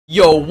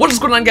Yo, what is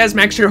going on, guys?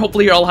 Max here.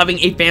 Hopefully you're all having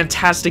a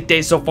fantastic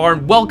day so far,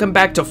 and welcome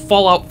back to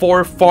Fallout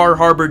 4 Far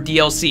Harbor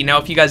DLC. Now,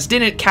 if you guys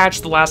didn't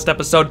catch the last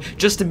episode,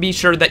 just to be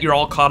sure that you're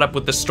all caught up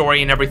with the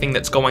story and everything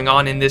that's going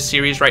on in this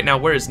series right now.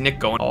 Where is Nick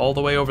going? All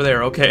the way over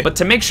there, okay. But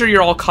to make sure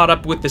you're all caught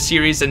up with the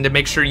series and to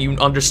make sure you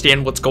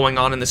understand what's going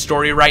on in the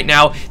story right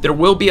now, there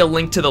will be a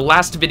link to the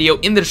last video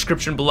in the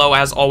description below,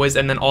 as always,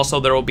 and then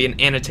also there will be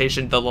an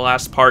annotation to the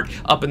last part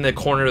up in the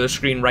corner of the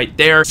screen right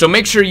there. So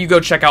make sure you go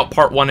check out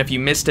part 1 if you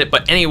missed it.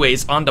 But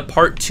anyways, on to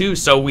part 2.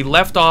 So we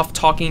left off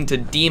talking to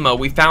Dima.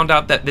 We found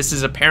out that this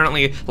is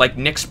apparently like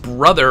Nick's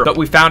brother, but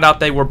we found out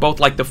they were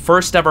both like the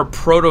first ever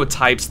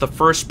prototypes, the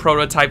first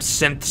prototype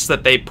synths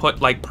that they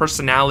put like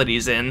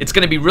personalities in. It's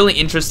gonna be really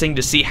interesting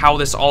to see how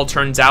this all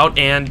turns out,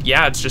 and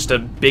yeah, it's just a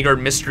bigger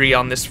mystery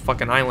on this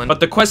fucking island. But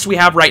the quest we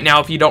have right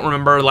now, if you don't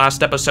remember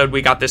last episode,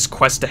 we got this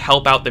quest to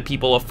help out the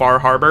people of Far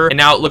Harbor, and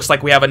now it looks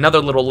like we have another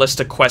little list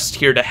of quests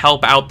here to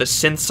help out the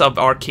synths of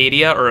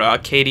Arcadia, or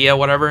Acadia,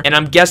 whatever. And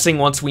I'm guessing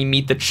once we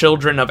meet the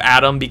children of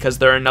Adam, because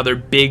they're another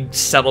big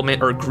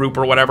settlement or group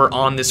or whatever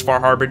on this Far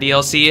Harbor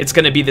DLC, it's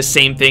gonna be the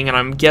same thing, and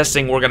I'm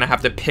guessing we're gonna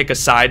have to pick a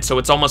side. So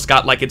it's almost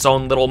got like its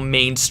own little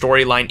main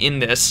storyline in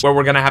this, where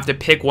we're gonna have to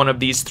pick one of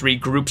these 3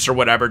 groups or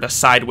whatever to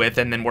side with,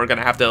 and then we're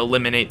gonna have to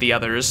eliminate the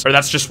others. Or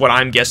that's just what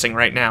I'm guessing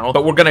right now.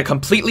 But we're gonna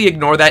completely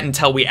ignore that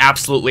until we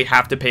absolutely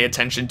have to pay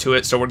attention to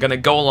it. So we're gonna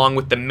go along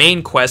with the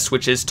main quest,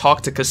 which is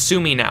talk to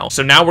Kasumi now.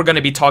 So now we're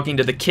gonna be talking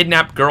to the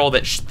kidnapped girl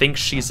that thinks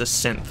she's a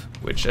synth,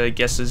 which I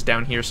guess is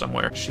down here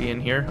somewhere. Is she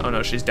in here? Oh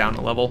no, she's down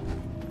a level.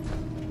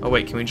 Oh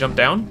wait, can we jump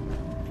down?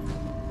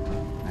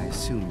 I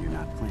assume you're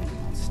not planning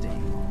on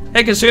staying long.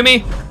 Hey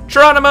Kasumi!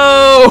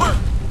 Geronimo!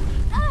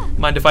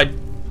 Mind if I...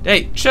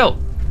 Hey, chill.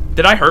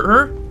 Did I hurt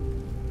her?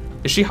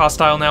 Is she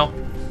hostile now?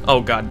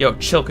 Oh god. Yo,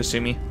 chill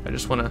Kasumi. I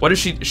just wanna... What is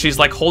she... She's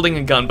like holding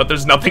a gun, but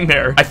there's nothing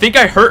there. I think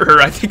I hurt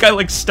her. I think I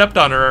like stepped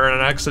on her in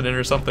an accident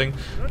or something.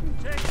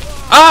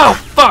 Oh,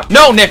 fuck!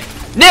 No, Nick!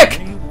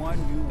 Nick!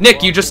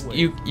 Nick, you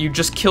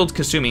just killed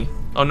Kasumi.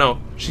 Oh no,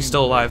 she's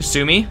still alive.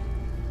 Kasumi,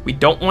 we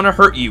don't want to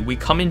hurt you. We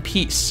come in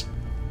peace.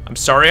 I'm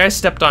sorry I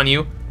stepped on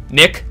you.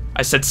 Nick,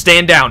 I said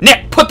stand down.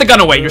 Nick, put the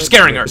gun away. You're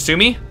scaring her.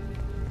 Kasumi?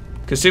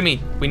 Kasumi,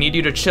 we need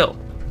you to chill.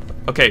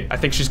 Okay, I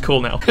think she's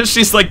cool now.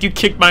 She's like, you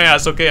kicked my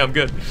ass. Okay, I'm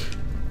good.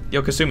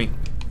 Yo, Kasumi.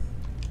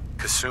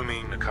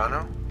 Kasumi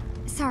Nakano?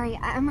 Sorry,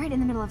 I'm right in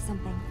the middle of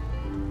something.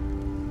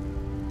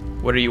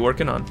 What are you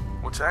working on?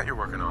 What's that you're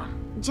working on?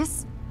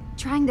 Just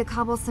trying to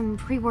cobble some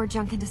pre-war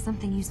junk into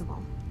something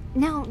usable.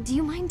 Now, do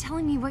you mind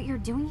telling me what you're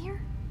doing here?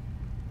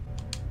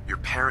 Your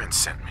parents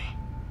sent me.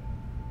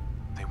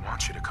 They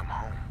want you to come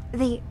home.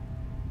 They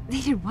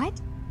did what?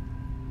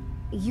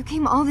 You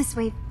came all this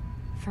way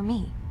for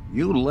me.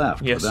 You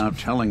left Yes. without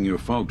telling your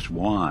folks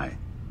why.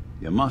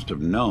 You must have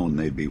known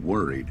they'd be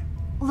worried.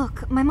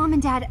 Look, my mom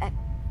and dad,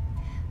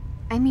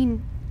 I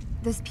mean,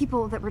 those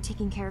people that were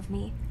taking care of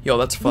me. Yo,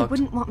 that's They fucked.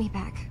 wouldn't want me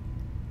back.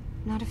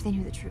 Not if they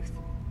knew the truth.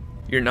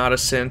 You're not a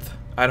synth.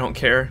 I don't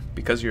care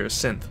because you're a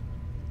synth.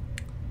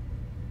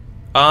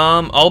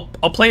 I'll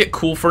play it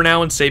cool for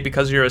now and say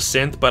because you're a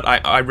synth, but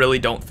I really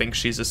don't think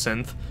she's a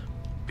synth.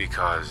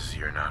 Because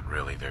you're not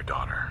really their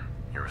daughter.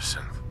 You're a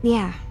synth.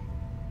 Yeah,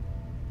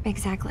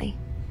 exactly.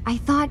 I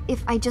thought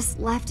if I just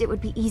left, it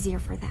would be easier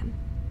for them.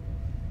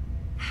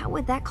 How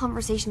would that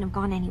conversation have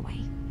gone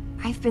anyway?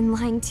 I've been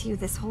lying to you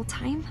this whole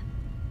time?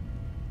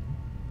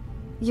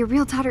 Your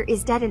real daughter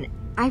is dead and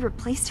I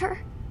replaced her?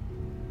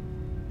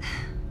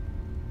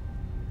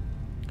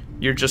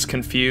 You're just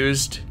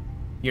confused.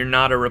 You're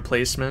not a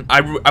replacement.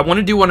 I want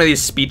to do one of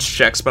these speech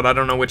checks, but I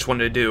don't know which one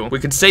to do. We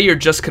could say you're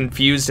just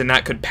confused and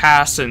that could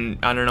pass, and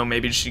I don't know,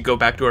 maybe she'd go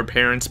back to her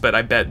parents, but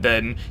I bet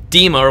then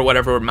Dima or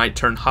whatever might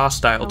turn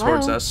hostile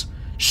towards us.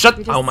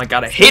 Shut. Oh my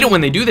god, I hate it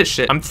when they do this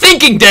shit. I'm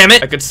thinking, damn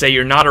it! I could say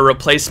you're not a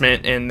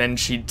replacement, and then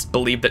she'd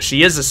believe that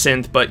she is a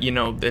synth, but you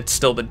know, it's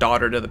still the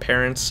daughter to the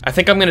parents. I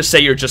think I'm gonna say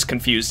you're just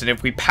confused, and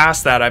if we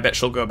pass that, I bet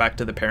she'll go back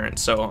to the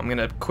parents. So I'm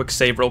gonna quick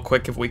save real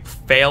quick if we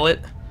fail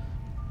it.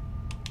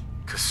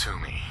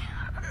 Kasumi,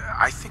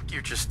 I think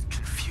you're just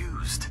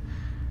confused.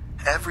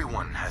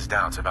 Everyone has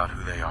doubts about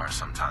who they are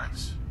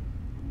sometimes.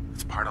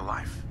 It's part of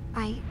life.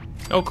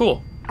 Oh,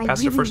 cool. I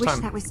Passed really it first wish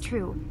time. that was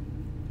true.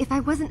 If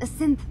I wasn't a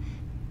synth,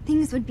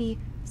 things would be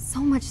so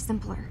much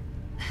simpler.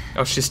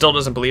 Oh, she still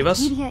doesn't believe us?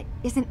 Media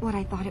isn't what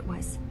I thought it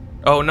was.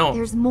 Oh, no.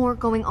 There's more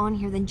going on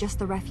here than just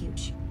the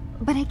refuge.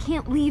 But I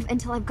can't leave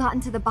until I've gotten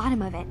to the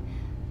bottom of it.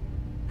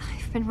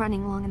 I've been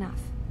running long enough.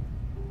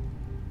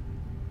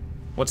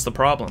 What's the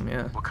problem?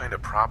 Yeah. What kind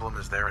of problem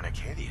is there in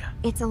Acadia?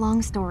 It's a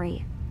long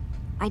story.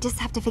 I just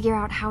have to figure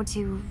out how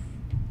to...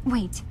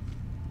 Wait,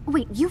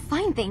 you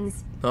find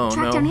things. Oh,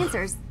 Track no. down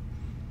answers.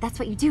 That's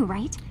what you do,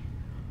 right?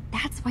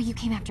 That's why you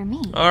came after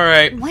me.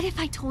 Alright. What if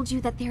I told you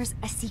that there's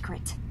a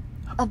secret?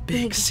 A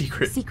big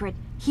secret. secret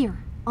here,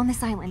 on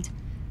this island.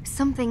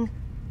 Something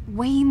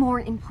way more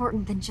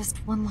important than just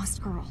one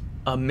lost girl.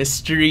 A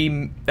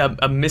mystery...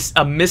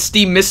 A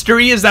misty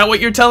mystery? Is that what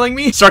you're telling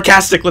me?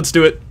 Sarcastic, let's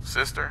do it.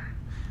 Sister,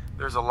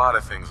 there's a lot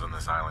of things on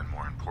this island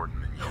more important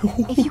than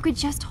you. If you could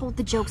just hold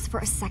the jokes for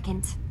a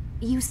second.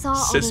 You saw all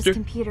Sister? those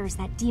computers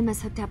that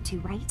Dima's hooked up to,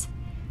 right?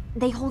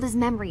 They hold his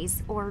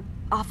memories, or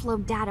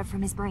offload data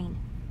from his brain.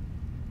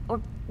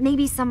 Or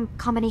maybe some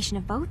combination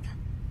of both?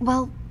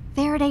 Well,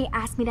 Faraday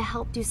asked me to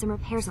help do some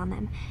repairs on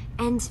them,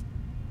 and,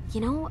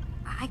 you know,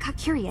 I got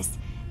curious.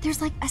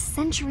 There's like a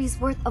century's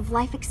worth of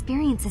life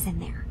experiences in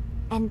there.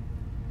 And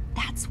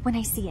that's when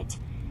I see it.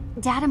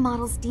 Data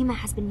models Dima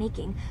has been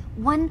making.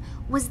 One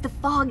was the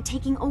fog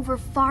taking over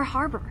Far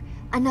Harbor.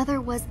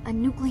 Another was a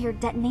nuclear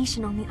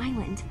detonation on the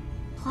island.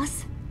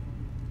 Plus,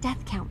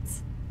 death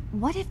counts.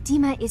 What if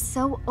Dima is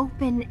so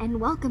open and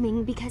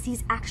welcoming because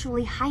he's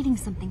actually hiding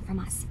something from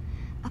us?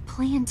 A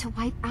plan to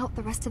wipe out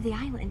the rest of the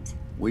island.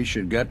 We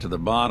should get to the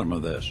bottom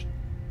of this.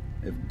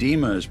 If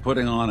Dima is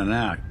putting on an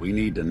act, we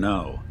need to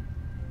know.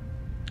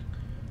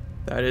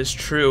 That is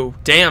true.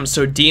 Damn,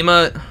 so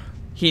Dima,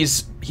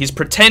 he's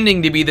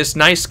pretending to be this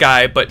nice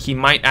guy, but he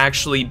might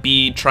actually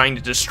be trying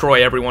to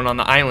destroy everyone on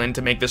the island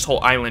to make this whole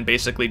island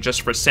basically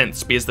just for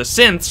synths. Because the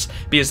synths,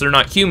 because they're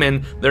not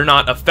human, they're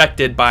not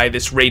affected by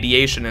this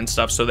radiation and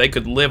stuff, so they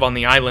could live on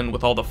the island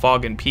with all the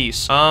fog and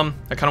peace. I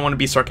kind of want to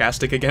be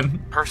sarcastic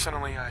again.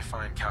 Personally, I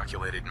find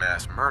calculated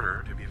mass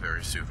murder to be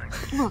very soothing.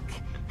 Look,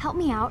 help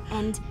me out,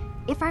 and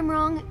if I'm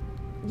wrong,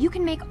 you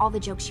can make all the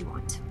jokes you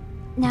want.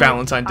 Now,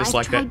 Valentine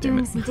disliked I've tried that, damn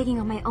doing it. some digging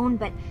on my own,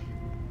 but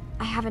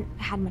I haven't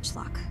had much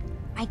luck.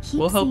 I keep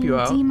We'll help seeing you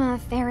out. Dima,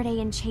 Faraday,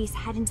 and Chase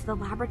head into the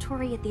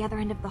laboratory at the other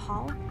end of the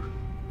hall.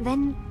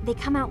 Then they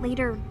come out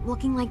later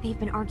looking like they've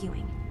been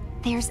arguing.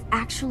 There's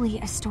actually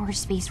a storage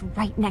space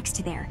right next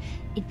to there.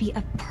 It'd be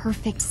a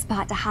perfect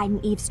spot to hide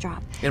and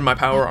eavesdrop. In my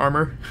power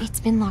armor. It's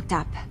been locked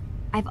up.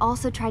 I've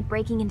also tried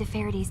breaking into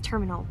Faraday's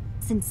terminal,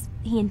 since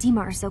he and Dima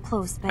are so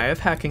close, but I have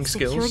hacking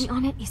skills. security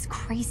on it is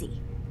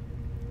crazy.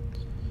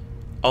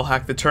 I'll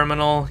hack the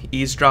terminal,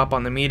 eavesdrop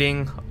on the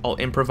meeting, I'll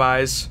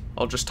improvise,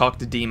 I'll just talk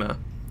to Dima.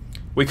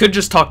 We could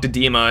just talk to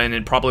Dima and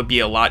it'd probably be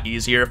a lot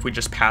easier if we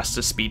just passed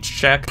the speech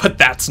check, but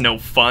that's no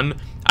fun.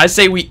 I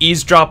say we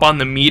eavesdrop on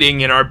the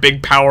meeting in our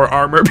big power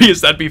armor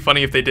because that'd be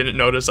funny if they didn't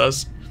notice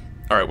us.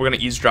 Alright, we're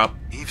gonna eavesdrop.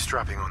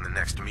 Eavesdropping on the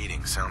next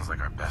meeting sounds like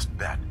our best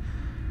bet.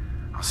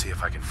 I'll see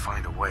if I can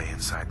find a way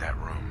inside that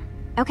room.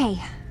 Okay.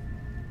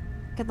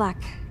 Good luck,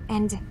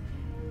 and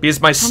Because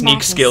my back sneak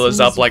as skill is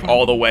soon as up you like can.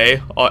 all the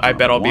way, I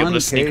bet I'll be able One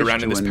to sneak case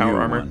around in to this a power new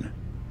armor. one.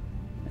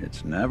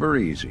 It's never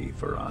easy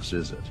for us,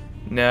 is it?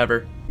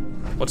 Never.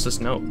 What's this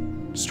note?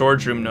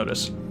 Storage room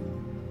notice.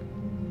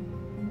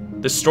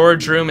 The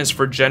storage room is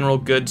for general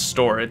goods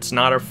store. It's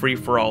not a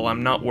free-for-all.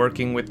 I'm not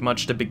working with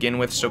much to begin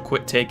with, so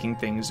quit taking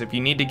things. If you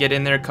need to get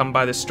in there, come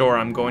by the store.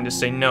 I'm going to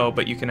say no,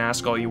 but you can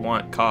ask all you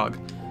want, Cog.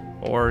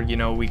 Or, you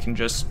know, we can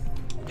just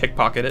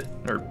pickpocket it.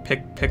 Or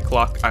pick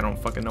lock. I don't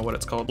fucking know what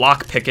it's called.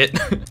 Lock pick it.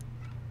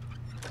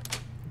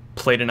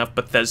 Played enough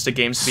Bethesda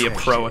games to be a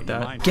pro at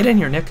that. Get in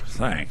here, Nick.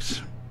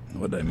 Thanks.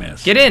 What'd I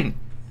miss? Get in!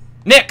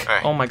 Nick! Hey.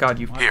 Oh my god,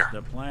 you... Here.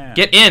 The plan.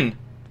 Get in!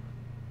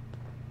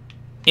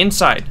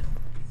 Inside.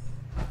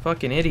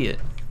 Fucking idiot.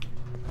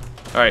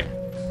 Alright.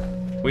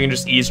 We can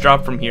just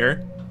eavesdrop from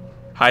here.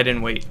 Hide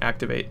and wait.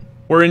 Activate.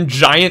 We're in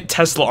giant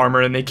Tesla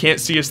armor and they can't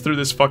see us through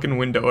this fucking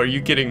window. Are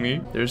you kidding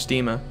me? There's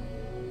Dima.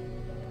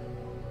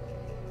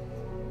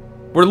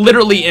 We're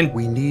literally in...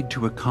 We need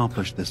to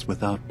accomplish this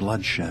without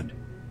bloodshed.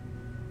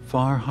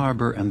 Far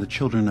Harbor and the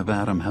children of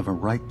Adam have a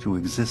right to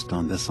exist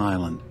on this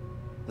island,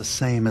 the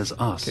same as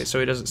us. Okay, so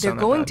he doesn't They're sound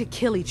going that to bad.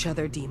 kill each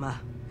other, Dima.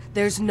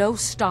 There's no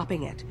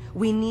stopping it.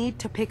 We need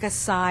to pick a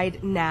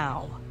side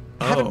now.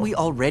 Haven't Oh. we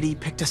already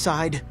picked a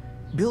side?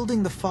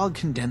 Building the fog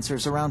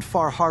condensers around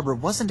Far Harbor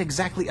wasn't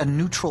exactly a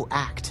neutral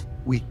act.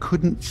 We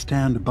couldn't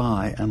stand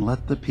by and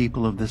let the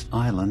people of this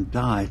island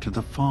die to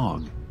the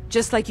fog.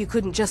 Just like you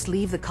couldn't just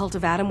leave the Cult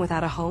of Adam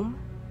without a home?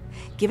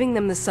 Giving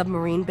them the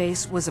submarine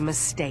base was a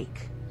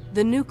mistake.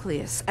 The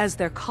nucleus, as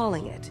they're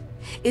calling it,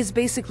 is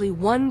basically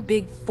one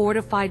big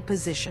fortified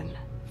position.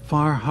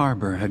 Far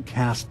Harbor had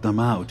cast them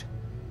out.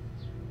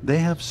 They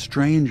have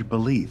strange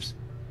beliefs,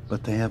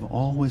 but they have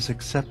always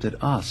accepted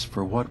us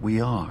for what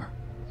we are.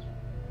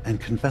 And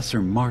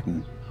Confessor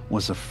Martin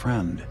was a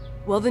friend.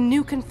 Well, the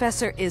new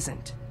Confessor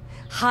isn't.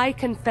 High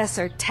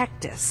Confessor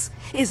Tectus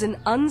is an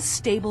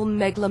unstable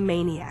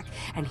megalomaniac,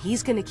 and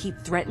he's gonna keep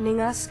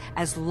threatening us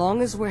as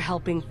long as we're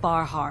helping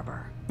Far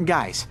Harbor.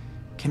 Guys,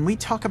 can we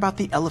talk about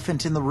the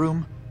elephant in the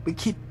room? We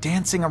keep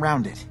dancing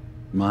around it.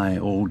 My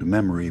old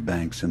memory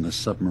banks in the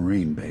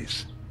submarine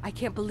base. I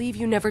can't believe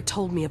you never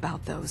told me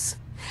about those.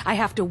 I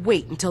have to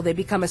wait until they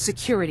become a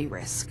security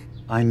risk.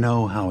 I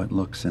know how it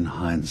looks in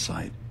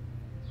hindsight,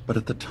 but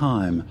at the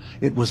time,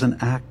 it was an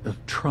act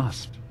of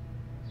trust.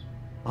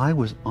 I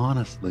was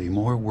honestly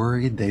more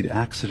worried they'd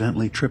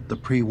accidentally trip the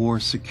pre-war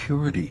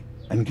security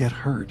and get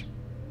hurt.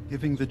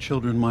 Giving the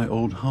children my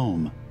old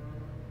home,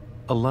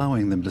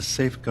 allowing them to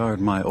safeguard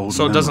my old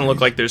So it doesn't look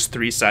memories. like there's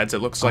three sides.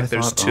 It looks like I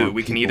there's thought two. our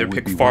We can people either would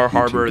pick be Far working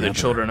Harbor or the together.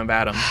 Children of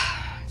Adam.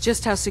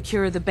 Just how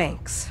secure are the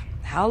banks?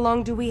 How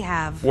long do we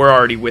have? We're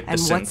already with the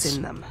and what's synths.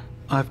 in them?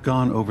 I've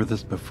gone over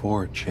this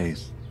before,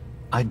 Chase.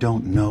 I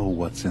don't know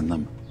what's in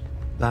them.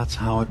 That's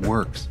how it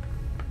works.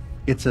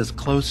 It's as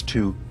close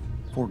to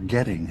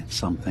forgetting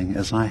something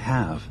as I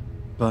have.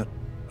 but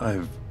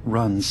I've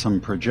run some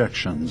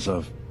projections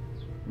of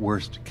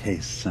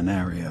worst-case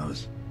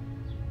scenarios.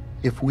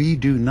 If we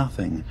do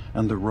nothing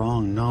and the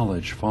wrong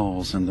knowledge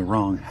falls in the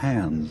wrong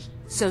hands...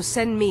 So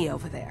send me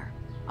over there.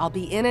 I'll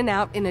be in and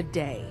out in a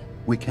day.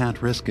 We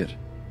can't risk it.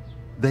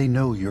 They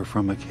know you're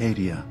from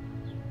Acadia.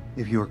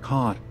 If you're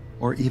caught,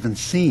 or even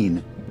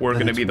seen... We're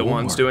gonna be the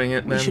ones doing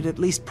it, We then. should at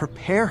least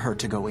prepare her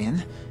to go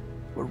in.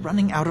 We're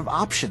running out of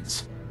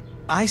options.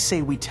 I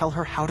say we tell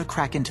her how to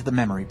crack into the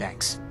memory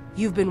banks.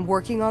 You've been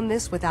working on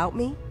this without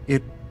me?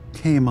 It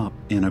came up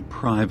in a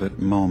private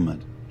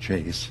moment,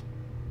 Chase.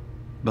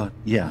 But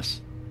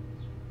yes,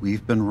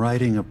 we've been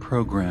writing a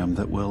program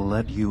that will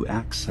let you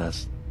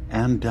access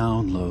and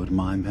download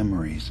my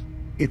memories.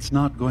 It's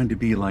not going to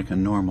be like a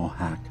normal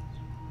hack.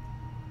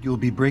 You'll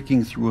be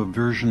breaking through a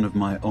version of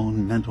my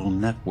own mental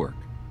network.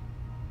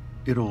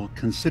 It'll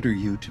consider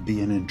you to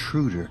be an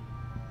intruder.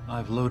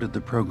 I've loaded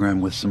the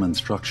program with some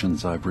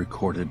instructions I've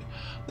recorded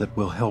that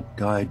will help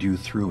guide you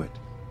through it.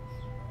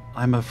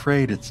 I'm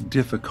afraid it's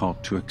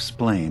difficult to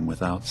explain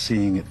without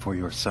seeing it for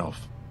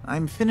yourself.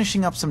 I'm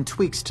finishing up some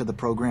tweaks to the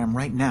program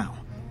right now.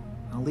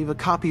 I'll leave a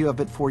copy of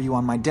it for you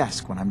on my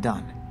desk when I'm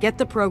done. Get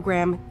the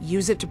program,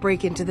 use it to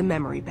break into the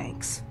memory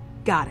banks.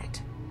 Got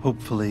it.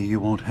 Hopefully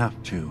you won't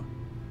have to.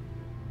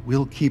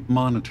 We'll keep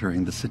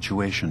monitoring the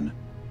situation.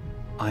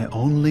 I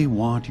only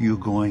want you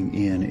going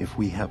in if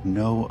we have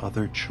no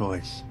other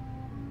choice.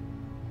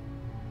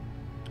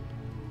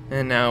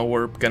 And now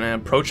we're gonna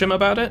approach him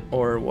about it,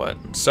 or what?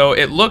 So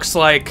it looks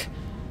like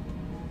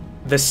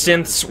the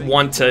synths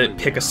want to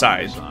pick a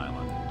side.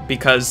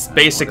 Because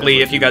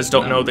basically, if you guys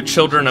don't know, the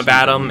children of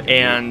Adam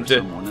and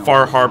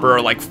Far Harbor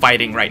are like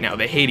fighting right now.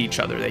 They hate each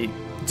other. They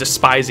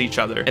despise each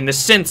other. And the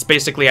synths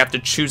basically have to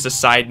choose a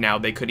side now.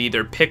 They could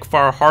either pick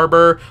Far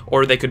Harbor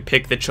or they could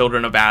pick the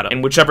children of Adam.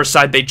 And whichever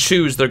side they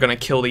choose, they're gonna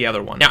kill the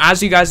other one. Now,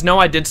 as you guys know,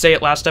 I did say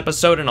it last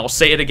episode and I'll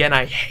say it again.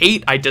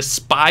 I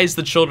despise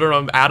the children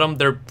of Adam.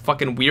 They're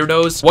fucking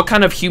weirdos. What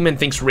kind of human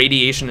thinks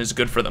radiation is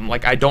good for them?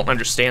 Like, I don't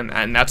understand that.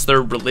 And that's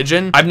their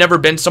religion. I've never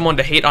been someone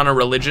to hate on a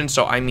religion,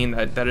 so I mean,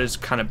 that is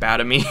kind of bad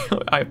of me.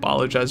 I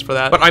apologize for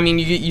that. But I mean,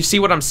 you see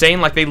what I'm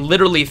saying? Like, they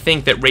literally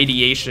think that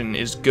radiation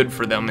is good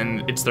for them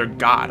and it's their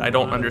god. I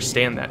don't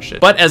understand that shit.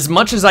 But as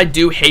much as I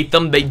do hate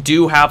them, they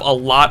do have a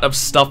lot of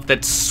stuff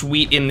that's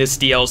sweet in this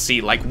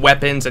DLC, like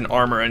weapons and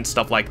armor and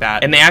stuff like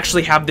that. And they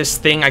actually have this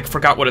thing, I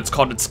forgot what it's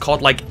called. It's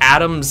called like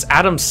Adam's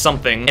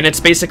something. And it's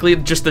basically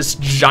just this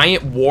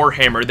giant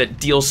warhammer that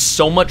deals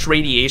so much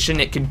radiation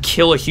it can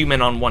kill a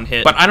human on one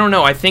hit. But I don't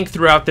know, I think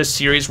throughout this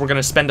series we're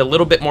gonna spend a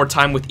little bit more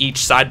time with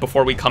each side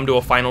before we come to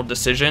a final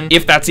decision.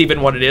 If that's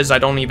even what it is, I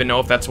don't even know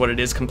if that's what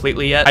it is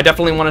completely yet. I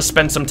definitely want to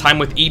spend some time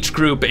with each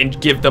group and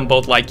give them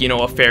both, like, you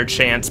know, a fair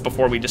chance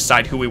before we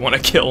decide who we want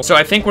to kill. So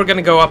I think we're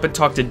gonna go up and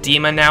talk to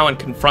Dima now and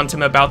confront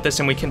him about this,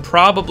 and we can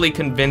probably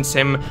convince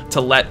him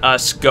to let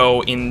us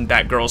go in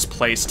that girl's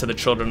place to the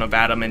children of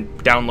Adam and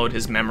download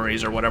his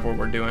memories or whatever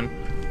we're doing.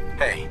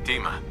 Hey,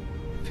 Dima.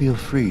 Feel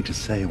free to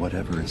say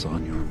whatever is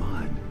on your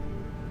mind.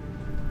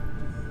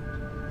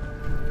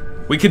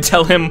 We could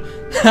tell him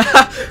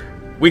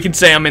we could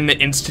say I'm in the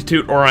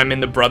Institute or I'm in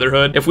the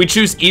Brotherhood. If we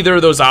choose either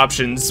of those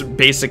options,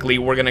 basically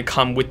we're gonna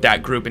come with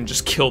that group and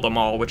just kill them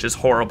all, which is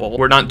horrible.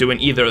 We're not doing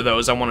either of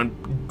those. I want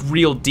a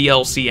real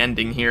DLC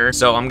ending here,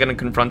 so I'm gonna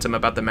confront him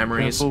about the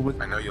memories.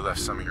 I know you left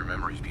some of your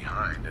memories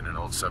behind in an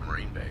old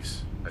submarine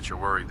base. That you're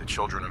worried the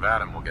children of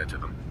Adam will get to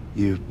them.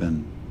 You've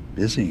been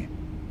busy.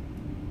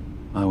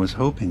 I was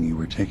hoping you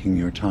were taking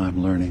your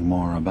time learning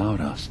more about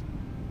us.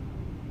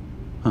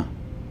 Huh.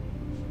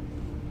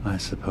 I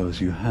suppose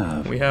you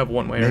have. We have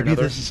one way or Maybe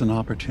another. this is an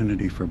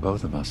opportunity for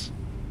both of us.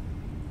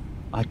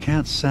 I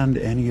can't send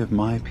any of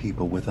my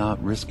people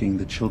without risking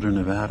the children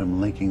of Adam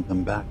linking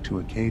them back to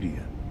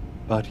Acadia.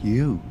 But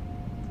you're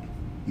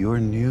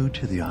new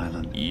to the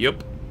island.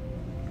 Yep.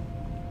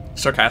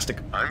 Sarcastic.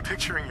 I'm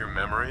picturing your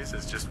memories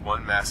as just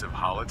one massive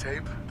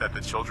holotape that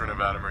the children of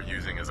Adam are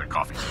using as a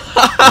coffee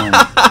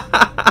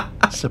table.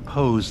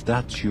 Suppose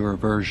that's your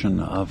version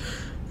of,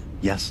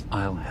 yes,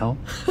 I'll help?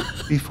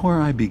 Before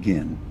I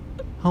begin,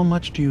 how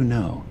much do you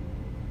know?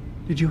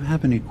 Did you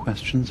have any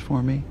questions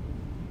for me?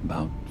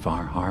 About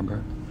Far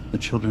Harbor, the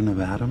children of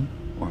Adam,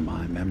 or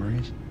my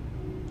memories?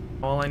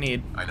 All I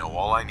need. I know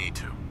all I need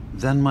to.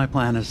 Then my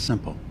plan is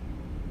simple.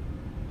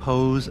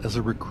 Pose as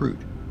a recruit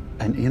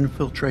and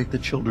infiltrate the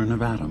children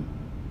of Adam.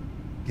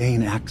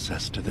 Gain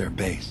access to their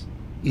base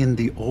in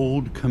the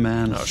old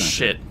command center. Oh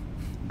shit.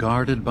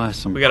 Guarded by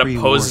some We gotta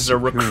pre-war pose as a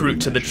security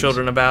recruit to the measures.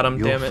 children of Adam,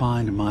 You'll damn it.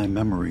 find my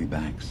memory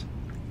banks.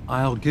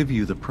 I'll give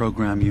you the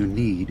program you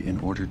need in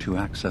order to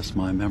access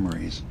my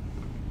memories.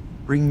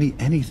 Bring me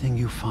anything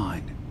you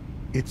find.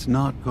 It's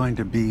not going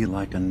to be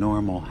like a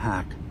normal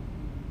hack.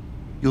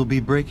 You'll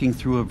be breaking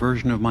through a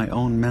version of my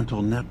own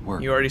mental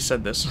network. You already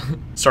said this.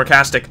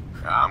 Sarcastic.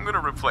 I'm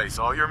gonna replace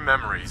all your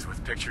memories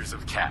with pictures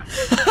of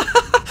cats.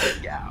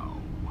 Yow.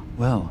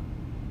 Well,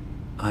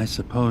 I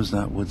suppose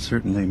that would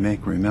certainly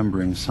make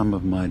remembering some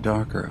of my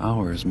darker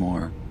hours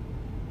more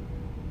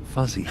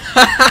fuzzy.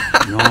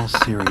 In all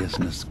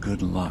seriousness,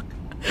 good luck.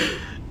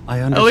 I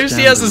understand. At least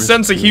he has a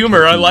sense of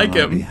humor. I like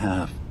him.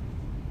 Behalf.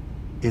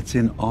 It's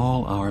in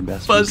all our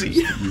best Fuzzy.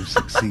 interest that you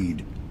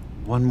succeed.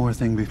 One more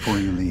thing before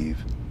you leave.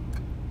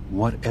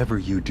 Whatever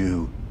you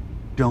do,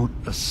 don't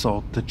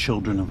assault the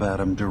children of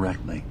Adam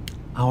directly.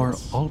 Our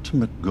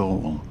ultimate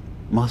goal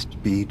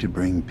must be to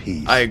bring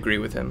peace. I agree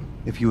with him.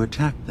 If you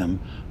attack them,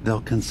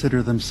 they'll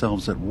consider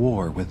themselves at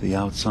war with the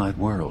outside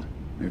world.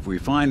 If we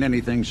find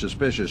anything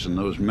suspicious in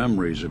those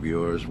memories of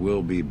yours,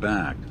 we'll be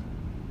back.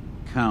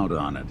 Count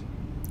on it.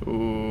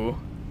 Ooh.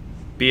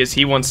 Because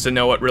he wants to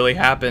know what really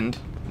happened.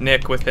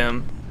 Nick with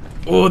him.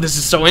 Oh, this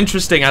is so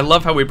interesting. I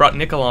love how we brought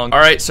Nick along. All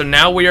right, so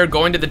now we are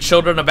going to the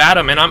Children of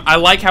Adam, and I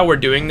like how we're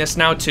doing this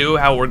now, too,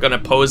 how we're going to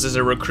pose as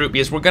a recruit,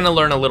 because we're going to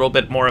learn a little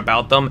bit more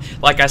about them.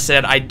 Like I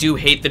said, I do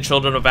hate the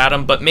Children of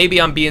Adam, but maybe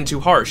I'm being too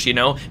harsh, you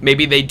know?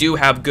 Maybe they do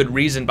have good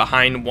reason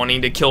behind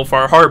wanting to kill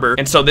Far Harbor,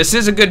 and so this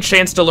is a good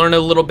chance to learn a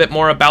little bit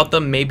more about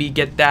them, maybe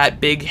get that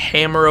big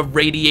hammer of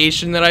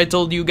radiation that I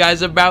told you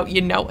guys about,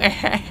 you know?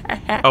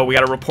 Oh, we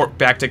got to report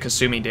back to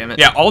Kasumi, damn it.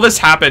 Yeah, all this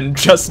happened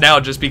just now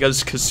just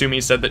because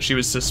Kasumi said that she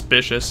was suspicious.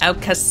 Oh,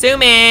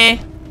 Kasumi!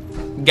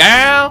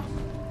 Girl!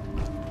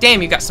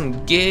 Damn, you got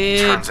some good...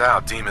 Turns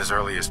out Dima's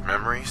earliest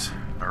memories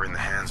are in the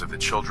hands of the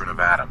Children of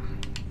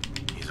Adam.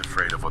 He's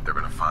afraid of what they're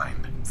gonna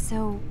find.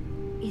 So,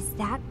 is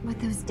that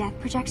what those death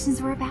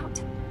projections were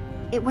about?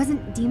 It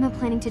wasn't Dima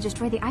planning to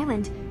destroy the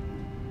island.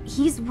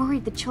 He's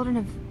worried the Children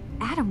of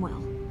Adam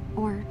will.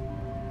 Or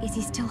is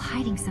he still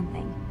hiding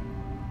something?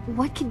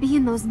 What could be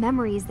in those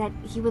memories that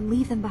he would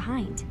leave them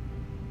behind?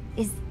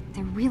 Is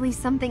there really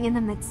something in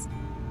them that's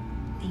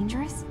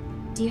dangerous?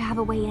 Do you have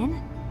a way in?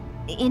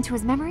 Into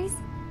his memories?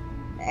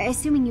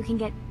 Assuming you can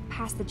get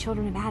past the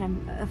Children of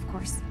Adam, of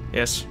course.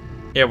 Yes.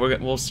 Yeah,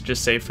 we'll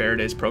just save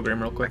Faraday's program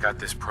real I quick. got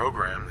this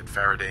program that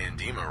Faraday and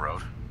Dima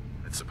wrote.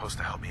 It's supposed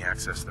to help me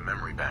access the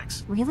memory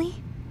banks. Really?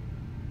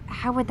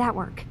 How would that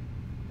work?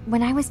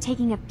 When I was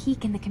taking a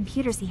peek in the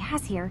computers he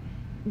has here,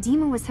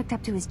 Dima was hooked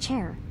up to his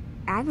chair.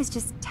 I was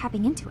just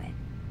tapping into it.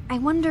 I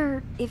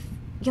wonder if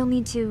you'll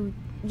need to,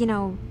 you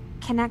know,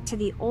 connect to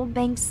the old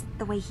banks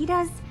the way he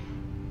does?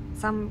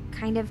 Some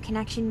kind of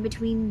connection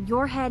between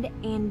your head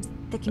and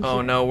the computer.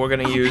 Oh no, we're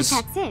gonna use...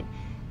 That's it.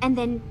 And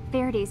then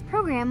Faraday's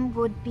program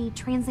would be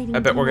translating... I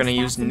bet we're Dima's gonna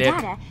use thoughts and Nick.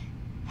 data,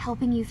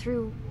 helping you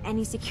through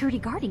any security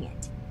guarding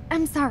it.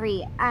 I'm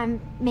sorry,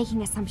 I'm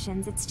making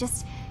assumptions. It's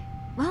just...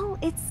 well,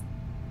 it's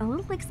a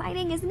little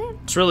exciting, isn't it?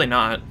 It's really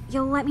not.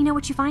 You'll let me know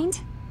what you find?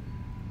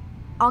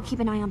 I'll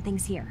keep an eye on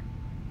things here.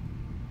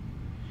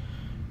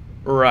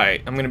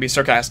 Right, I'm gonna be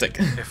sarcastic.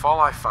 If all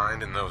I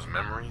find in those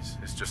memories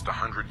is just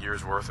 100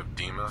 years worth of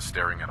Dima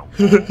staring at a wall,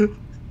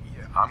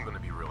 yeah, I'm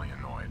gonna be really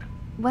annoyed.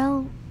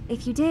 Well,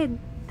 if you did,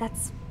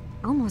 that's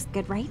almost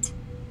good, right?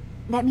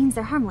 That means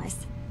they're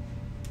harmless.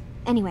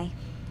 Anyway,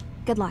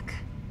 good luck.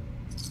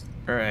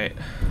 Alright.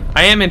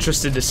 I am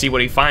interested to see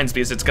what he finds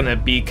because it's gonna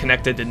be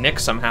connected to Nick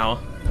somehow.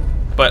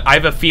 But I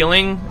have a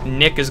feeling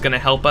Nick is gonna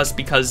help us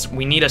because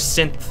we need a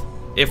synth.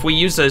 If we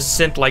use a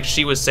synth like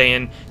she was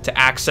saying to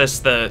access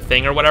the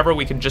thing or whatever,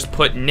 we could just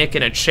put Nick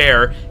in a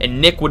chair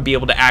and Nick would be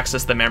able to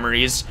access the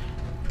memories.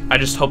 I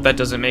just hope that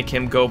doesn't make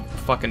him go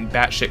fucking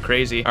batshit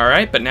crazy.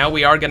 Alright, but now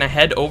we are gonna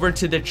head over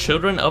to the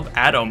Children of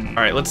Adam.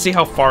 Alright, let's see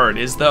how far it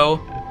is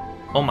though.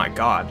 Oh my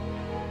god.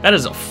 That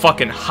is a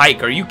fucking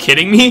hike, are you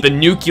kidding me? The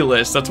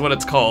nucleus, that's what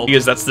it's called.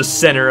 Because that's the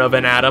center of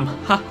an atom,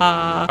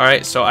 haha.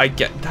 Alright, so I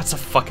get, that's a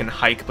fucking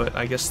hike, but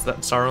I guess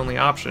that's our only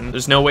option.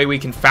 There's no way we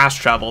can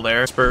fast travel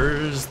there.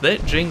 Spurs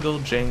that jingle,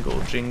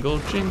 jangle, jingle,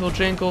 jingle,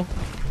 jangle.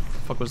 What the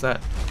fuck was that?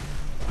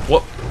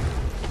 What?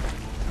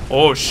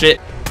 Oh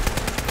shit.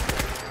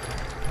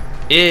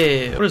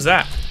 Ew, what is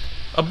that?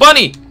 A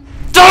bunny!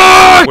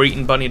 Die! We're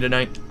eating bunny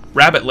tonight.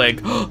 Rabbit leg,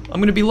 I'm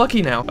gonna be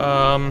lucky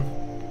now.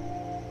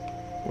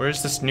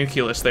 Where's this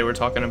nucleus they were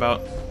talking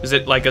about? Is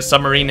it like a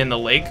submarine in the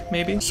lake,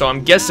 maybe? So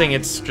I'm guessing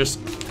it's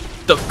just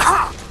the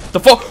fuck.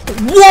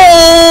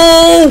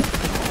 Whoa!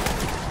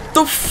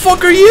 The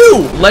fuck are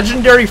you?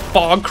 Legendary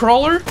fog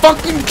crawler?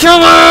 Fucking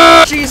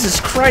killer! Jesus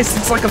Christ,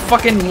 it's like a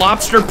fucking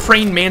lobster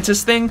praying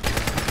mantis thing.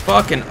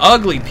 Fucking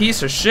ugly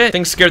piece of shit.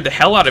 Thing scared the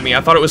hell out of me.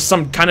 I thought it was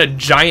some kind of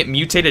giant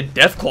mutated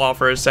deathclaw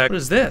for a sec. What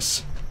is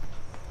this?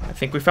 I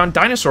think we found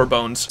dinosaur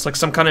bones. It's like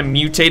some kind of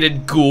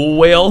mutated ghoul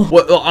whale.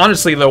 What,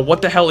 honestly though,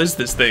 what the hell is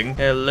this thing?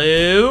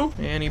 Hello?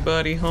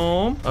 Anybody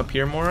home? Up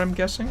here more, I'm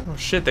guessing? Oh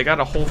shit, they got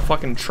a whole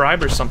fucking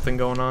tribe or something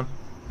going on.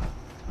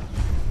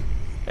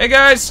 Hey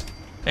guys!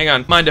 Hang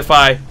on, mind if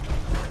I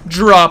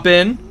drop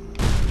in?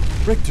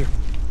 Richter,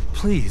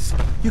 please,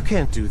 you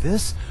can't do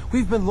this.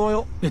 We've been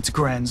loyal. It's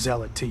Grand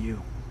Zealot to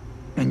you,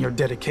 and your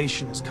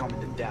dedication is coming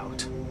to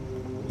doubt.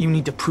 You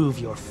need to prove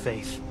your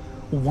faith.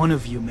 One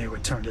of you may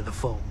return to the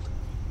fold.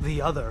 The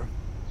other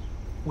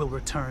will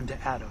return to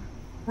Adam.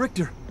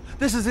 Richter,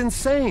 this is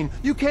insane.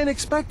 You can't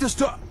expect us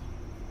to...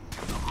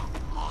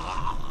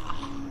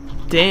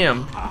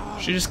 Damn.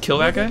 Should you just kill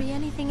that Will there guy? be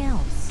anything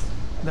else?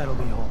 That'll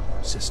be all,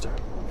 sister.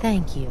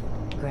 Thank you,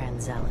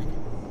 Grand Zealot.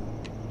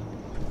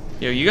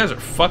 Yo, you guys are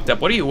fucked up.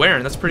 What are you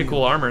wearing? That's pretty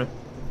cool armor.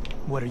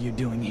 What are you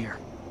doing here?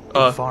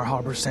 Did Far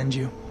Harbor send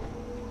you?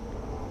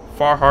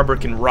 Far Harbor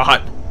can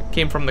rot.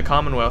 Came from the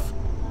Commonwealth.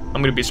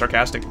 I'm gonna be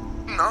sarcastic.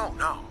 No,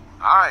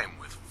 I'm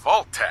with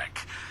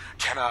Vault-Tec.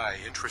 Can I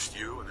interest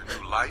you in a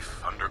new life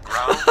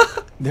underground?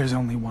 There's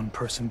only one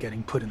person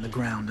getting put in the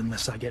ground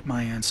unless I get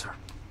my answer.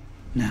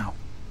 Now,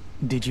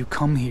 did you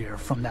come here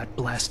from that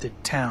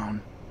blasted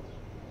town?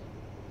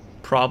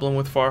 Problem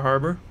with Far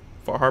Harbor?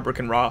 Far Harbor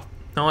can rot.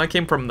 No, I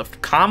came from the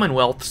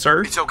Commonwealth,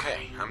 sir. It's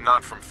okay. I'm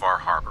not from Far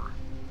Harbor.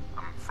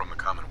 I'm from the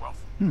Commonwealth.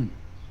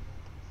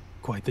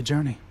 Quite the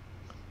journey.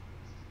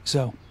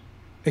 So,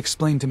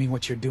 explain to me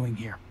what you're doing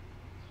here.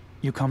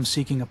 You come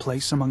seeking a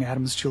place among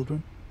Adam's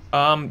children?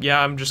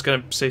 Yeah, I'm just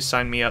gonna say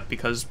sign me up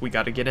because we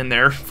gotta get in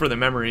there for the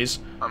memories.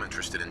 I'm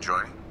interested in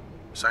joining.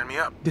 Sign me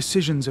up.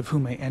 Decisions of who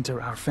may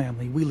enter our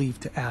family we leave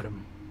to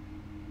Adam.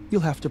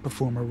 You'll have to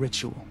perform a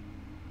ritual.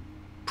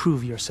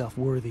 Prove yourself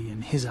worthy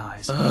in his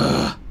eyes.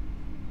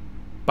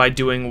 By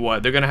doing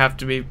what? They're gonna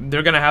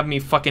have me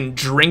fucking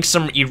drink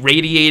some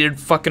irradiated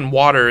fucking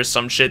water or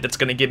some shit that's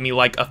gonna give me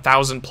like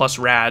 1,000+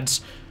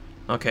 rads.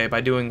 Okay, by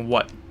doing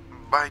what?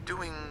 By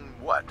doing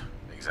what,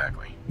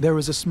 exactly? There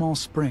is a small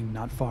spring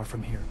not far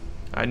from here.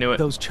 I knew it.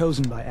 Those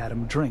chosen by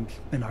Adam drink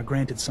and are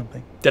granted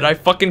something. Did I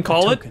fucking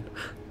call a it? Token,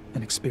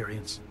 an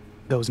experience.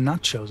 Those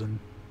not chosen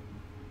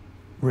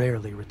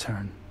rarely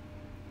return.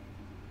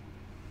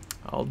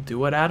 I'll do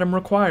what Adam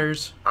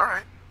requires.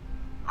 Alright.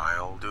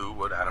 I'll do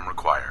what Adam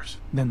requires.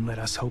 Then let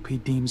us hope he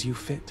deems you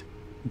fit.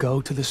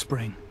 Go to the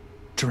spring.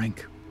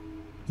 Drink.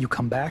 You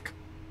come back,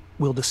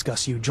 we'll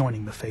discuss you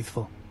joining the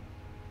faithful.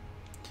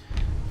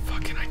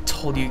 Fucking, I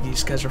told you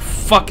these guys are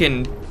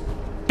fucking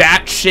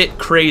batshit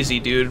crazy,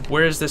 dude.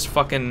 Where is this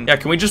fucking... Yeah,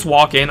 can we just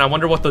walk in? I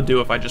wonder what they'll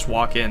do if I just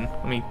walk in.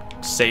 Let me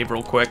save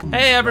real quick.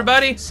 Hey,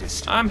 everybody.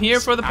 I'm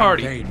here for the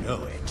party. They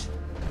know it.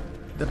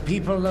 The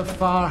people of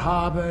Far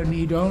Harbor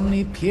need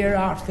only peer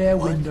out their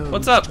windows.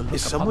 What's up? To look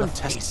Is upon someone the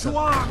testing? face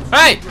of-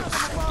 Hey!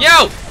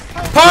 Yo!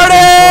 Party!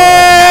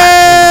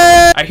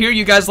 I hear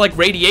you guys like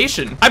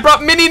radiation. I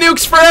brought mini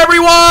nukes for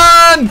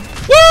everyone!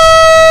 Woo!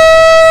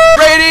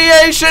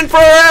 Radiation for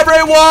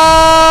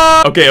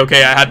everyone!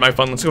 Okay, I had my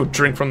fun. Let's go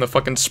drink from the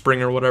fucking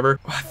spring or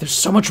whatever. There's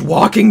so much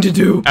walking to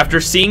do.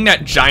 After seeing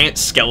that giant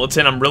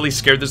skeleton, I'm really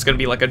scared there's gonna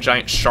be like a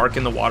giant shark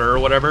in the water or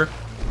whatever.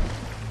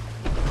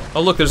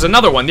 Oh look, there's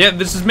another one. Yeah,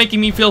 this is making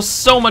me feel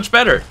so much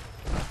better.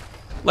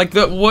 Like,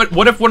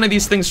 what if one of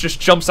these things just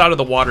jumps out of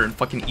the water and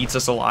fucking eats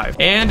us alive?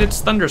 And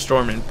it's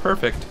thunderstorming.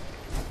 Perfect.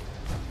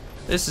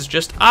 This is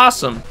just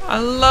awesome. I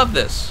love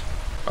this.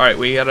 All right,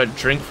 we gotta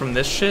drink from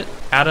this shit.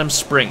 Adam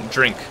Spring,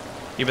 drink.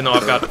 Even though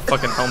I've got a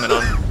fucking helmet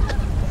on.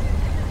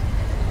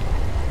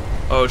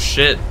 Oh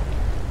shit.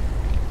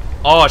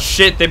 Oh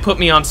shit, they put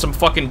me on some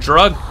fucking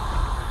drug.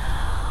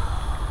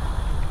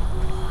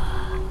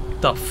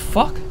 The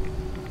fuck?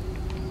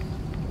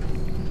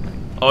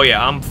 Oh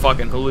yeah, I'm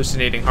fucking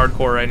hallucinating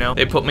hardcore right now.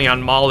 They put me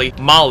on Molly.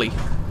 Molly.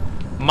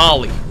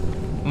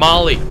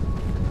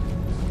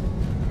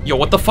 Yo,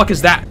 what the fuck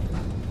is that?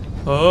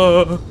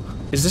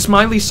 Is this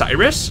Miley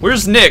Cyrus?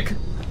 Where's Nick?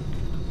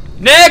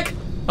 Nick!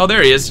 Oh,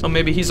 there he is. Oh,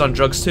 maybe he's on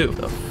drugs too.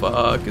 The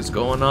fuck is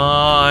going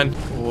on?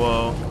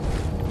 Whoa.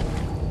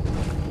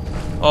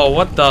 Oh,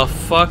 what the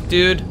fuck,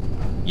 dude?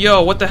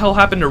 Yo, what the hell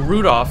happened to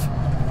Rudolph?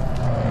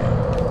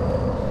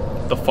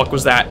 The fuck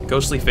was that?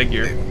 Ghostly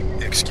figure.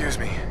 Excuse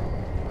me.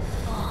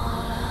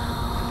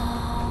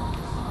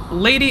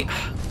 Lady,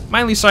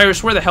 Miley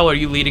Cyrus, where the hell are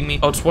you leading me?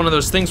 Oh, it's one of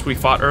those things we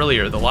fought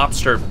earlier, the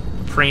lobster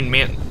praying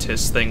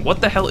mantis thing.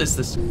 What the hell is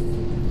this?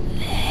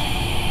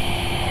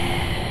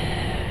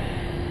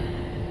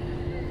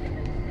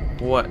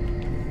 What?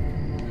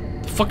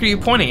 The fuck are you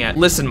pointing at?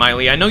 Listen,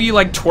 Miley, I know you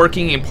like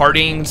twerking and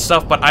partying and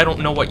stuff, but I don't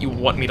know what you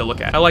want me to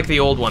look at. I like the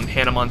old one,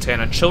 Hannah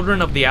Montana.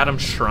 Children of the Atom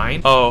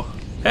Shrine. Oh.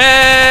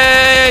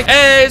 Hey!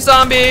 Hey,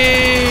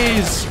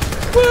 zombies!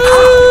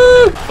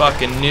 Woo!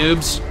 Fucking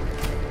noobs.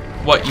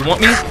 What, you want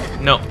me?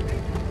 No.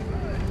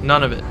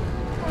 None of it.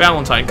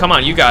 Valentine, come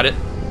on, you got it.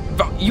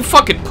 You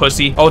fucking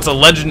pussy. Oh, it's a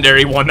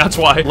legendary one, that's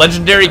why.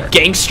 Legendary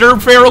gangster,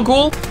 Feral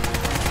Ghoul?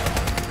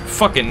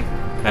 Fucking,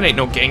 that ain't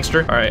no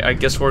gangster. Alright, I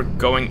guess we're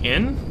going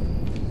in?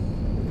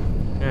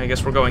 Yeah, I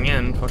guess we're going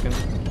in. Fucking.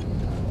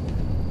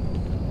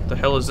 What the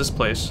hell is this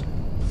place?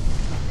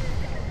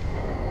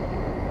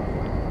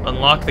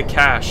 Unlock the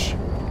cache.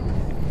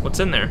 What's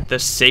in there? The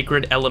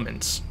Sacred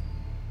Elements.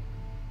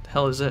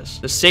 Hell is this?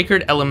 The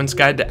Sacred Elements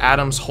Guide to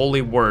Adam's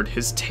Holy Word.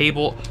 His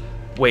table.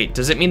 Wait,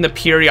 does it mean the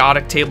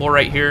periodic table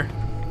right here?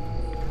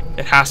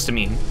 It has to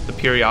mean the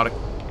periodic.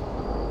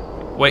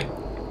 Wait.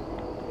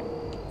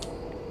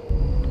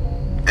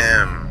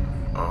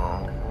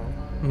 M-O.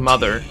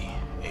 Mother.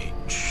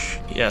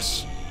 H-E-R.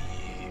 Yes.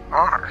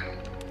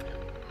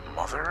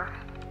 Mother?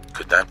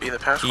 Could that be the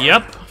password?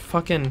 Yep.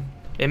 Fucking.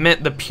 It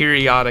meant the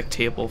periodic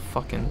table.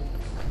 Fucking.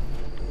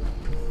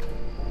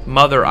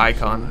 Mother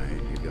icon.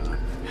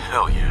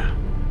 Hell yeah.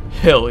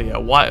 Hell yeah.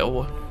 Why?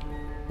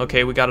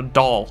 Okay, we got a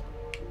doll.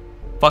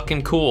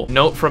 Fucking cool.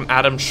 Note from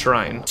Adam's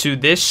Shrine. To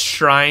this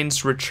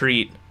shrine's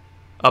retreat,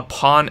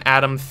 upon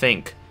Adam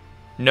think,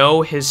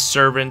 know his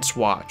servants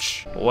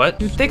watch. What?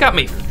 Dude, they got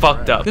me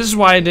fucked up. This is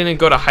why I didn't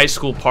go to high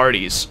school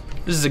parties.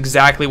 This is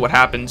exactly what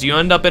happens. You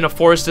end up in a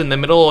forest in the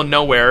middle of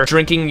nowhere,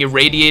 drinking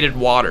irradiated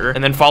water,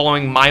 and then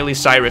following Miley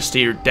Cyrus to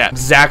your death.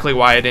 Exactly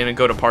why I didn't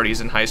go to parties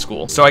in high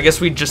school. So I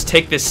guess we just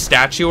take this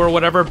statue or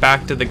whatever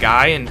back to the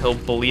guy, and he'll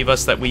believe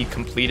us that we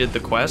completed the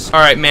quest.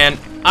 Alright, man.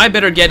 I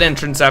better get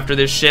entrance after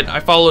this shit. I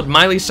followed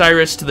Miley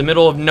Cyrus to the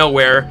middle of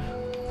nowhere.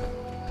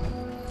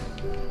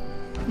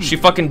 She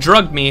fucking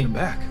drugged me. You're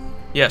back.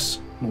 Yes.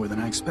 More than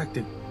I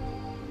expected.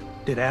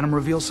 Did Adam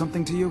reveal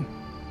something to you?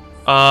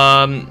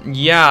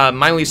 Yeah,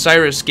 Miley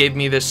Cyrus gave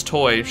me this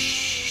toy.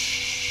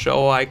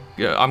 I'm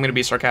gonna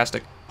be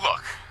sarcastic.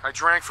 Look, I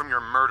drank from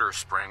your murder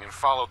spring and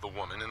followed the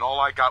woman, and all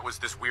I got was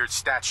this weird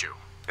statue.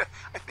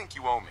 I think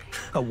you owe me.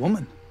 A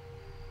woman?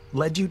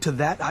 Led you to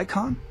that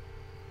icon?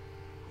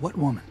 What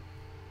woman?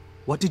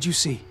 What did you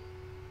see?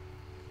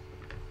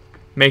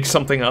 Make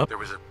something up. There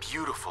was a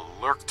beautiful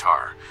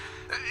lurktar.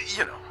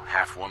 You know,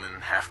 half woman,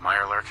 half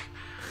Mirelurk.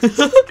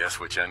 Guess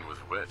which end was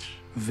which.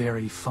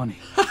 Very funny.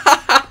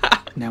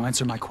 Now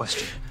answer my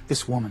question.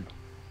 This woman,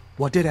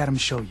 what did Adam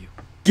show you?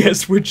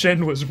 Guess which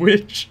end was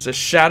which? It's a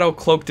shadow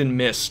cloaked in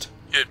mist.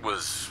 It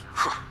was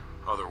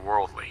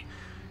otherworldly.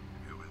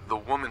 The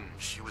woman,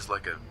 she was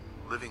like a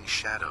living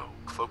shadow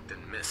cloaked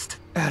in mist.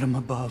 Adam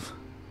above.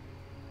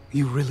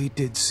 You really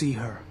did see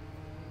her.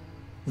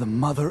 The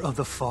Mother of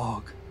the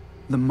Fog.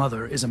 The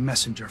Mother is a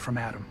messenger from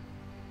Adam.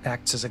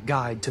 Acts as a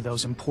guide to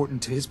those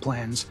important to his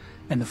plans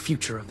and the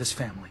future of this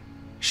family.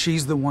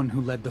 She's the one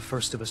who led the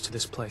first of us to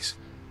this place.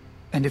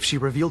 And if she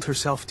revealed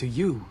herself to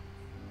you,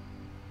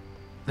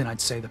 then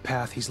I'd say the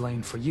path he's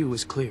laying for you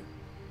is clear.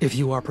 If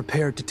you are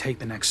prepared to take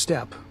the next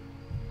step,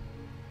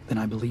 then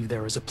I believe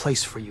there is a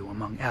place for you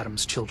among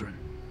Adam's children.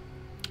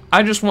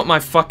 I just want my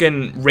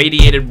fucking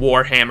radiated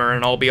warhammer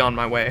and I'll be on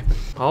my way.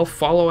 I'll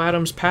follow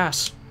Adam's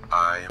path.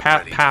 I am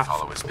ready to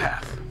follow his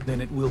path.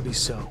 Then it will be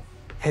so.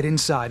 Head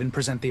inside and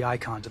present the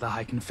icon to the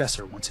High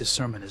Confessor once his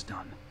sermon is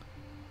done.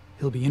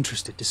 He'll be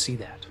interested to see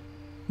that.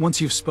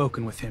 Once you've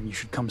spoken with him, you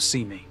should come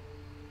see me.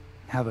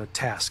 Have a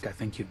task I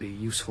think you'd be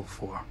useful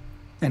for.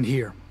 And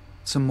here,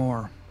 some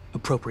more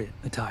appropriate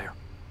attire.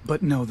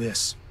 But know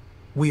this,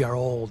 we are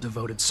all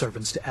devoted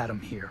servants to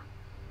Adam here.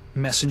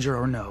 Messenger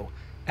or no,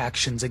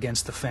 actions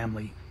against the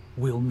family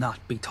will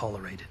not be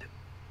tolerated.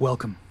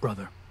 Welcome,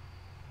 brother.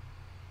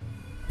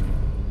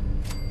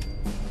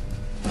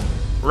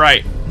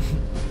 Right.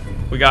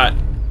 We got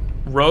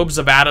Robes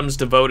of Adam's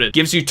Devoted.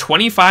 Gives you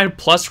 25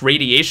 plus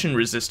radiation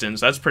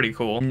resistance. That's pretty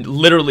cool.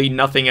 Literally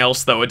nothing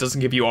else, though. It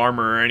doesn't give you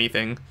armor or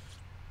anything.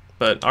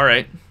 But,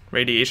 alright.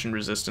 Radiation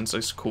resistance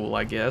is cool,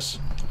 I guess.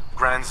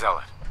 Grand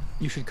Zealot.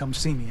 You should come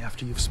see me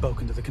after you've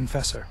spoken to the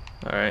Confessor.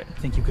 Alright. I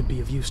think you could be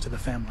of use to the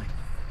family.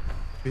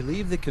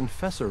 Believe the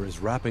Confessor is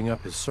wrapping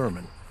up his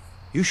sermon.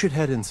 You should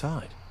head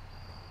inside.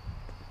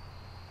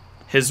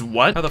 His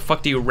what? How the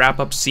fuck do you wrap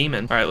up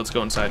semen? Alright, let's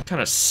go inside. What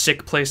kind of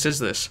sick place is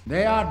this?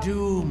 They are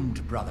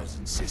doomed, brothers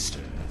and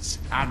sisters,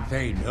 and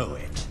they know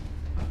it.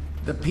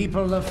 The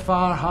people of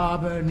Far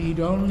Harbor need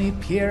only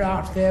peer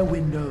out their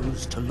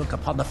windows to look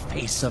upon the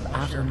face of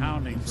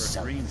Adam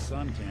himself,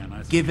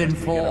 given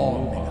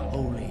form in a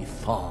holy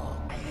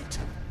fog pit.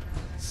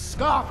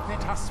 Scoff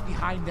at us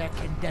behind their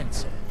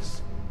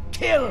condensers.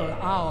 Kill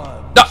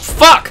our... Oh,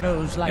 fuck!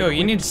 Like yo,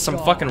 you need some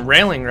fucking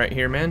railing right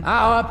here, man.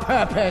 Our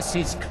purpose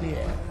is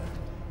clear.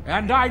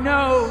 And I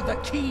know the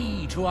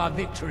key to our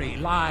victory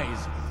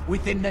lies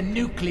within the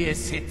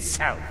nucleus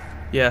itself.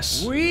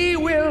 Yes. We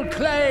will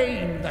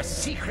claim the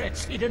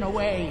secrets hidden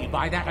away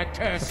by that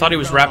accursed... I thought he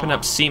was wrapping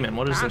up semen.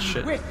 What is this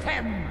shit? With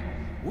them,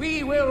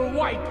 we will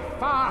wipe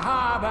Far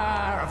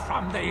Harbor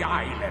from the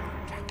island.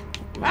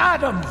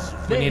 Adam's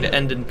we need to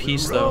end in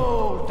peace,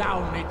 though.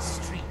 Down its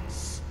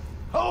streets.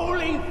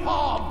 Holy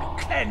fog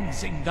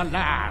cleansing the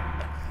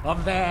land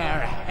of their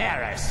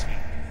heresy.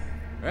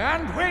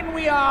 And when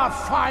we are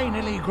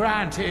finally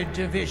granted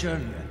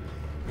division,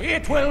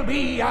 it will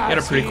be as He had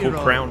a pretty cool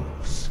crown.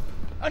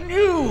 A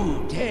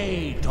new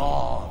day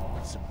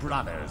dawns,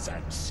 brothers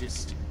and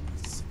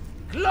sisters.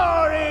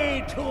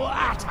 Glory to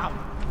Atom!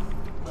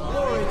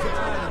 Glory to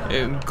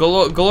Atom!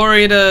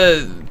 Glory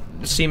to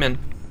semen.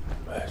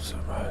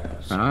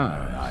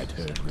 I'd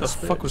heard The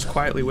fuck was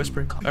quietly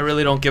whispering? I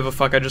really don't give a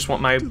fuck. I just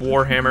want my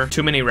warhammer.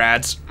 Too many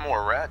rads.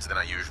 More rads than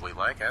I usually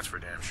like, that's for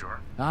damn sure.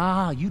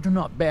 Ah, you do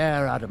not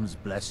bear Adam's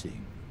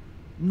blessing.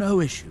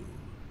 No issue.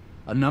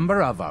 A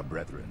number of our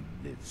brethren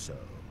live so.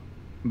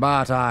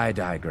 But I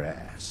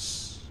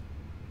digress.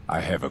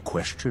 I have a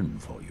question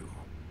for you.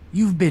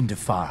 You've been to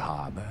Far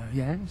Harbor,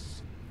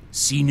 yes?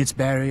 Seen its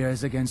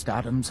barriers against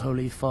Adam's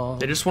holy fall?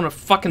 They just want to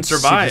fucking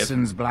survive.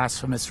 Citizens'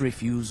 blasphemous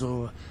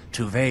refusal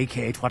to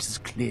vacate what is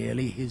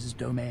clearly his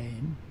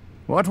domain?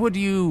 What would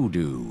you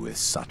do with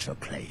such a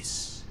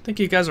place? I think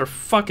you guys are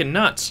fucking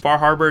nuts. Far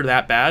Harbor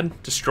that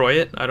bad? Destroy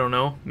it? I don't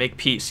know. Make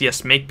peace.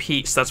 Yes, make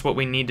peace. That's what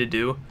we need to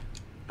do.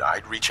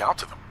 I'd reach out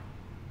to them.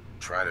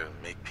 Try to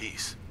make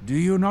peace. Do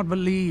you not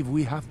believe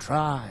we have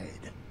tried?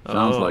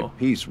 Sounds like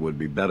peace would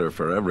be better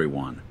for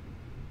everyone.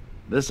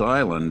 This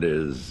island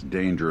is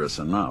dangerous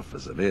enough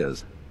as it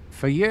is.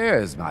 For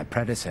years, my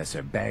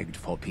predecessor begged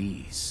for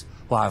peace,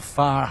 while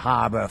Far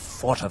Harbor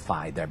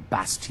fortified their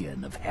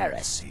bastion of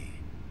heresy.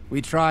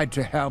 We tried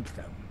to help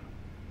them,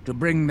 to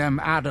bring them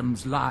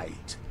Adam's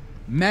light.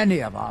 Many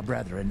of our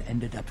brethren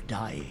ended up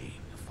dying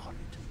for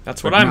it.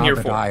 That's what I'm here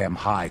for. Now that I am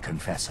High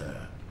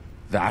Confessor,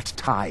 that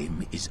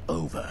time is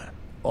over.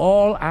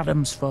 All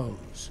Adam's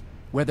foes,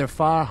 whether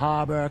Far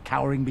Harbor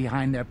cowering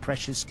behind their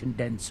precious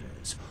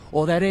condensers,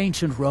 or that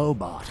ancient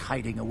robot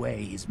hiding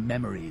away his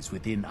memories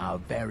within our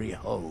very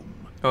home.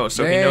 Oh,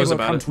 so he knows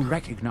about it. They will come to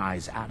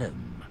recognize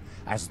Adam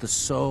as the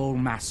sole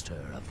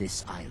master of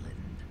this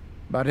island.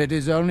 But it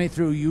is only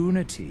through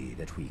unity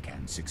that we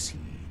can succeed.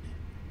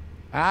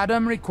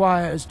 Adam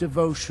requires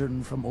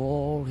devotion from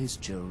all his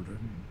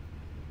children.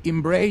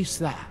 Embrace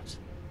that,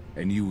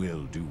 and you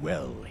will do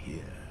well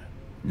here.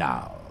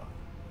 Now,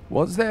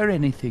 was there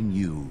anything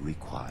you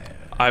require?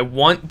 I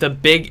want the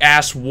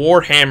big-ass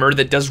warhammer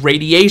that does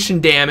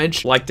radiation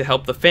damage. Like to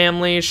help the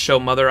family, show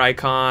mother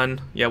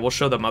icon. Yeah, we'll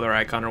show the mother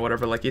icon or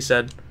whatever, like you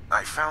said.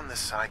 I found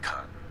this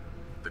icon.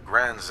 The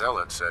Grand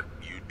Zealot said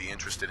you'd be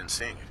interested in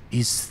seeing it.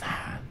 Is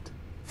that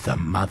the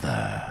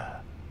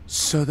mother?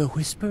 So the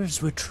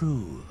whispers were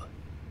true.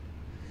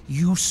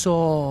 You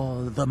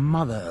saw the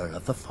mother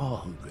of the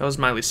fog. That was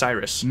Miley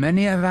Cyrus.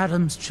 Many of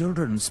Adam's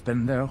children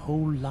spend their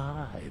whole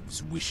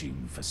lives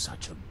wishing for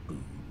such a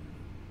boon.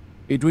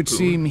 It would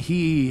seem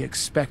he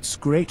expects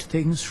great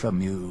things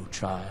from you,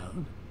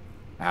 child.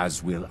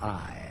 As will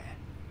I.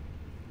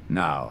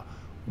 Now,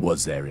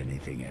 was there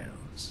anything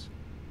else?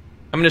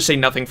 I'm gonna say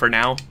nothing for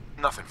now.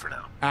 Nothing for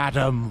now.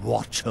 Adam,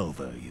 watch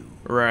over you.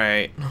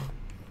 Right.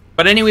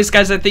 But anyways,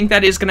 guys, I think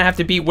that is going to have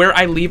to be where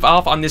I leave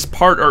off on this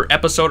part or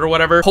episode or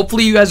whatever.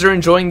 Hopefully you guys are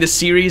enjoying this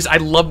series. I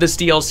love this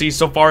DLC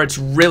so far. It's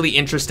really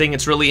interesting.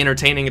 It's really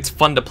entertaining. It's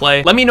fun to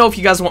play. Let me know if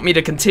you guys want me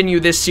to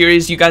continue this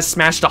series. You guys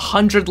smashed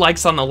 100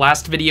 likes on the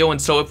last video,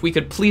 and so if we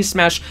could please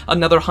smash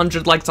another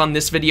 100 likes on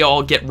this video,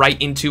 I'll get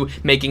right into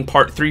making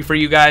part 3 for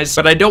you guys.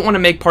 But I don't want to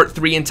make part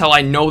 3 until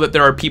I know that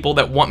there are people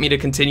that want me to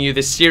continue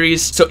this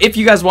series. So if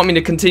you guys want me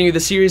to continue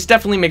the series,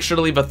 definitely make sure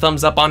to leave a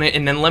thumbs up on it,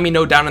 and then let me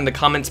know down in the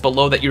comments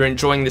below that you're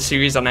enjoying the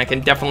series, and I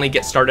can definitely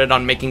get started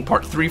on making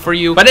part 3 for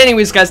you. But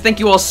anyways, guys, thank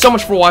you all so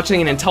much for watching,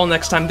 and until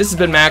next time, this has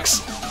been Max.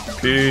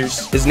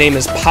 Peace. His name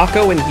is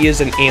Paco, and he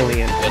is an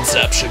alien. What's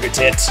up, sugar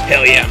tits?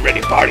 Hell yeah, I'm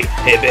ready to party.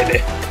 Hey, baby.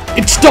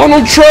 It's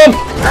Donald Trump!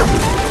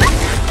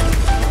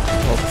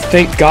 Well,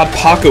 thank God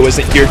Paco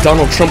isn't here.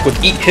 Donald Trump would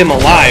eat him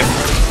alive.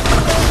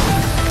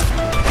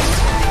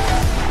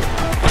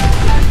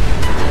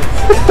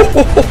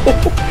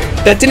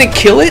 That didn't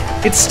kill it?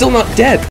 It's still not dead.